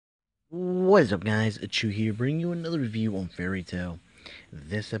What is up, guys? Chu here, bringing you another review on Fairy Tail.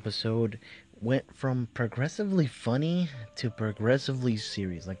 This episode went from progressively funny to progressively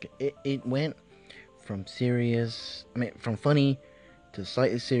serious. It went from from funny to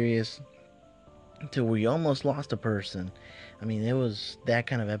slightly serious to where you almost lost a person. It was that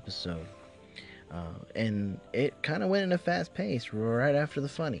kind of episode. And it kind of went in a fast pace right after the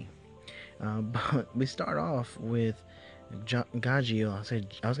funny. But we start off with Gagio.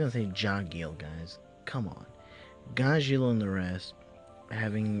 I was gonna say Jagil, guys. Come on, Gagil and the rest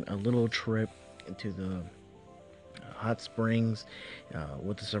having a little trip into the hot springs,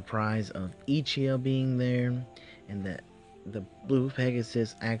 with the surprise of Ichia being there, and that the Blue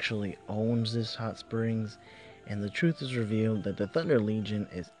Pegasus actually owns this hot springs. And the truth is revealed that the Thunder Legion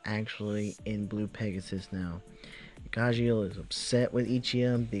is actually in Blue Pegasus now. Gagil is upset with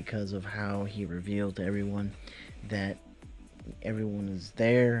Ichia because of how he revealed to everyone that everyone is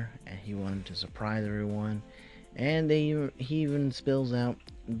there, and he wanted to surprise everyone. And he even spills out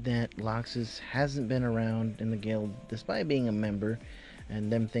that Loxus hasn't been around in the guild despite being a member,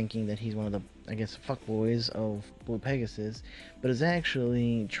 and them thinking that he's one of the, I guess, fuckboys of Blue Pegasus, but is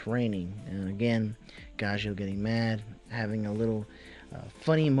actually training. And again, Gagio getting mad, having a little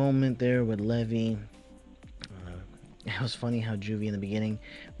funny moment there with Levi. It was funny how Juvie in the beginning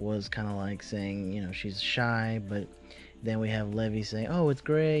was kind of like saying, she's shy, but then we have Levi saying, "Oh, it's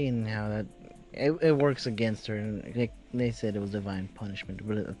gray," and how that it works against her. And they said it was divine punishment,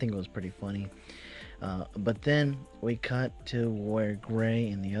 but I think it was pretty funny. But then we cut to where Gray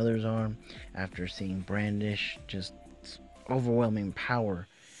and the others are after seeing Brandish just overwhelming power.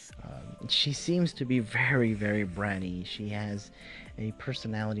 She seems to be very, very bratty. She has a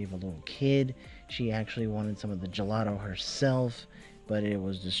personality of a little kid. She actually wanted some of the gelato herself, but it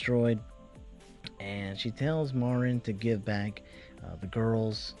was destroyed. And she tells Marin to give back the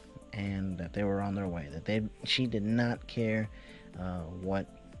girls, and that they were on their way. She did not care what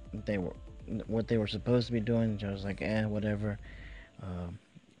they were supposed to be doing. She was like, whatever.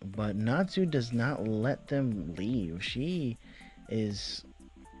 But Natsu does not let them leave. She is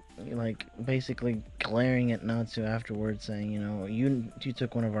like basically glaring at Natsu afterwards, saying, you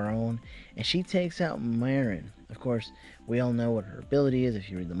took one of our own. And she takes out Marin. Of course, we all know what her ability is if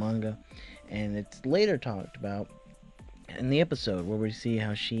you read the manga, and it's later talked about in the episode where we see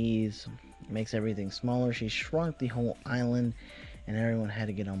how she's makes everything smaller. She shrunk the whole island, and everyone had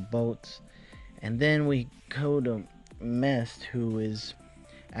to get on boats. And then we go to Mest, who is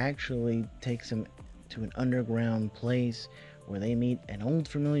actually takes him to an underground place where they meet an old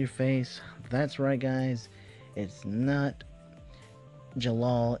familiar face. That's right, guys. It's not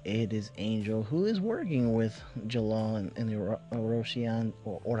Jellal, it is Angel, who is working with Jellal in the Oracion,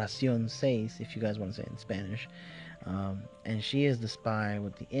 or Oracion 6, if you guys want to say it in Spanish. And she is the spy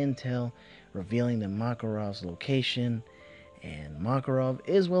with the intel, revealing the Makarov's location. And Makarov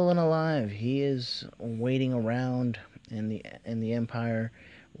is well and alive. He is waiting around in the Empire,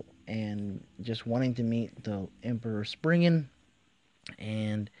 and just wanting to meet the Emperor Springen.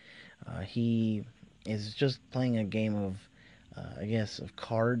 And he is just playing a game of, I guess, of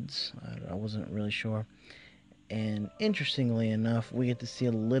cards. I wasn't really sure. And interestingly enough, we get to see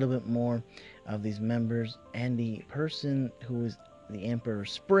a little bit more of these members, and the person who is the Emperor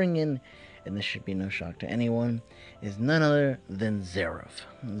Springen, and this should be no shock to anyone, is none other than Zeref.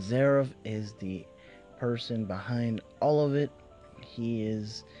 Zeref is the person behind all of it. He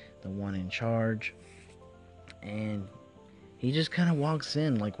is the one in charge, and he just kind of walks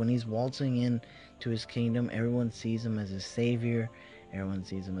in. Like when he's waltzing in to his kingdom, everyone sees him as a savior, everyone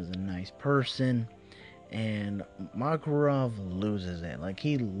sees him as a nice person, and Makarov loses it. Like,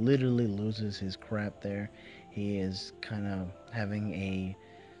 he literally loses his crap there. He is kind of having a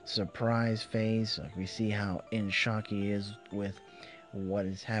surprise face. Like, we see how in shock he is with what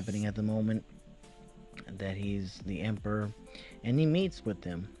is happening at the moment, that he's the emperor. And he meets with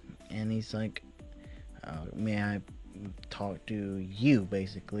them, and he's like, may I talk to you,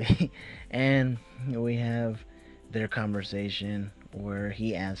 basically? And we have their conversation where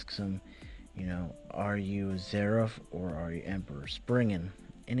he asks him, are you Zeref or are you Emperor Springen?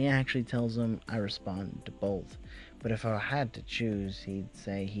 And he actually tells him, I respond to both, but if I had to choose, he'd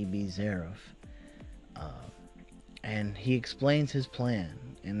say he'd be Zeref. And he explains his plan,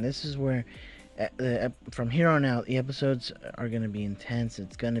 and this is where from here on out the episodes are going to be intense.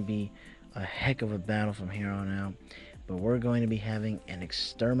 It's going to be a heck of a battle from here on out, but we're going to be having an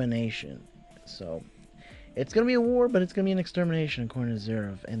extermination. So it's going to be a war, but it's going to be an extermination according to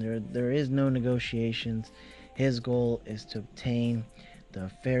Zeref, and there is no negotiations. His goal is to obtain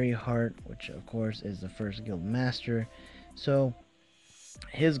the Fairy Heart, which of course is the first guild master. So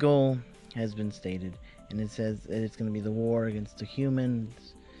his goal has been stated, and it says that it's going to be the war against the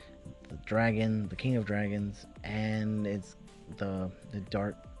humans, the dragon, the king of dragons, and it's the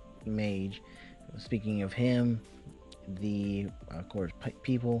dark mage. Speaking of him, the of course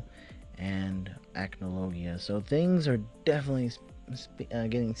people, and Acnologia. So things are definitely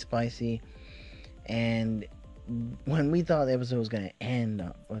getting spicy, and when we thought the episode was going to end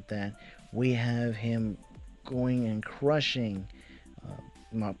with that, we have him going and crushing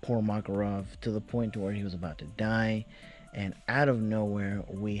poor Makarov to the point to where he was about to die, and out of nowhere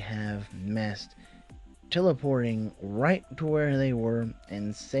we have Mest teleporting right to where they were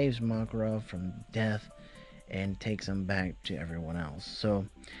and saves Makarov from death and takes him back to everyone else. So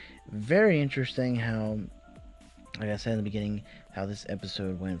very interesting how, like I said in the beginning, how this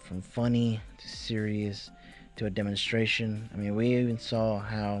episode went from funny to serious to a demonstration. I mean, we even saw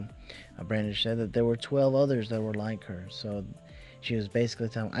how Brandish said that there were 12 others that were like her. So she was basically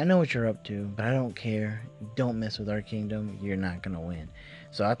telling, I know what you're up to, but I don't care. Don't mess with our kingdom. You're not going to win.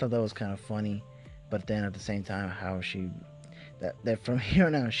 So I thought that was kind of funny. But then at the same time, how she, that from here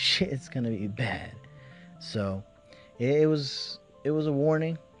on out, shit's going to be bad. So it was a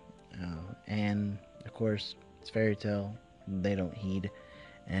warning. And of course, it's fairy tale. They don't heed.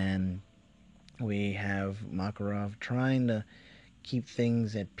 And we have Makarov trying to keep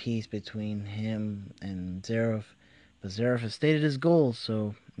things at peace between him and Zeref. But Zeref has stated his goals,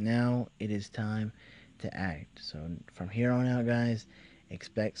 so now it is time to act. So from here on out, guys,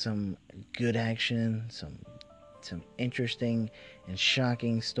 expect some good action, some interesting and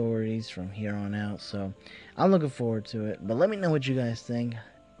shocking stories from here on out. So I'm looking forward to it. But let me know what you guys think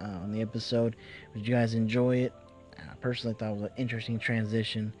on the episode. Did you guys enjoy it? I personally thought it was an interesting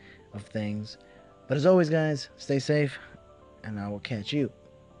transition of things. But as always, guys, stay safe, and I will catch you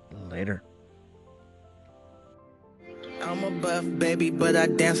later. I'm a buff baby, but I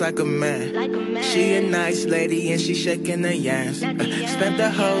dance like a man. She a nice lady and she shaking her yams. Spent the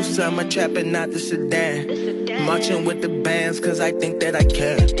whole summer trapping out the sedan. Marching with the bands cause I think that I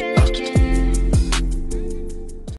can.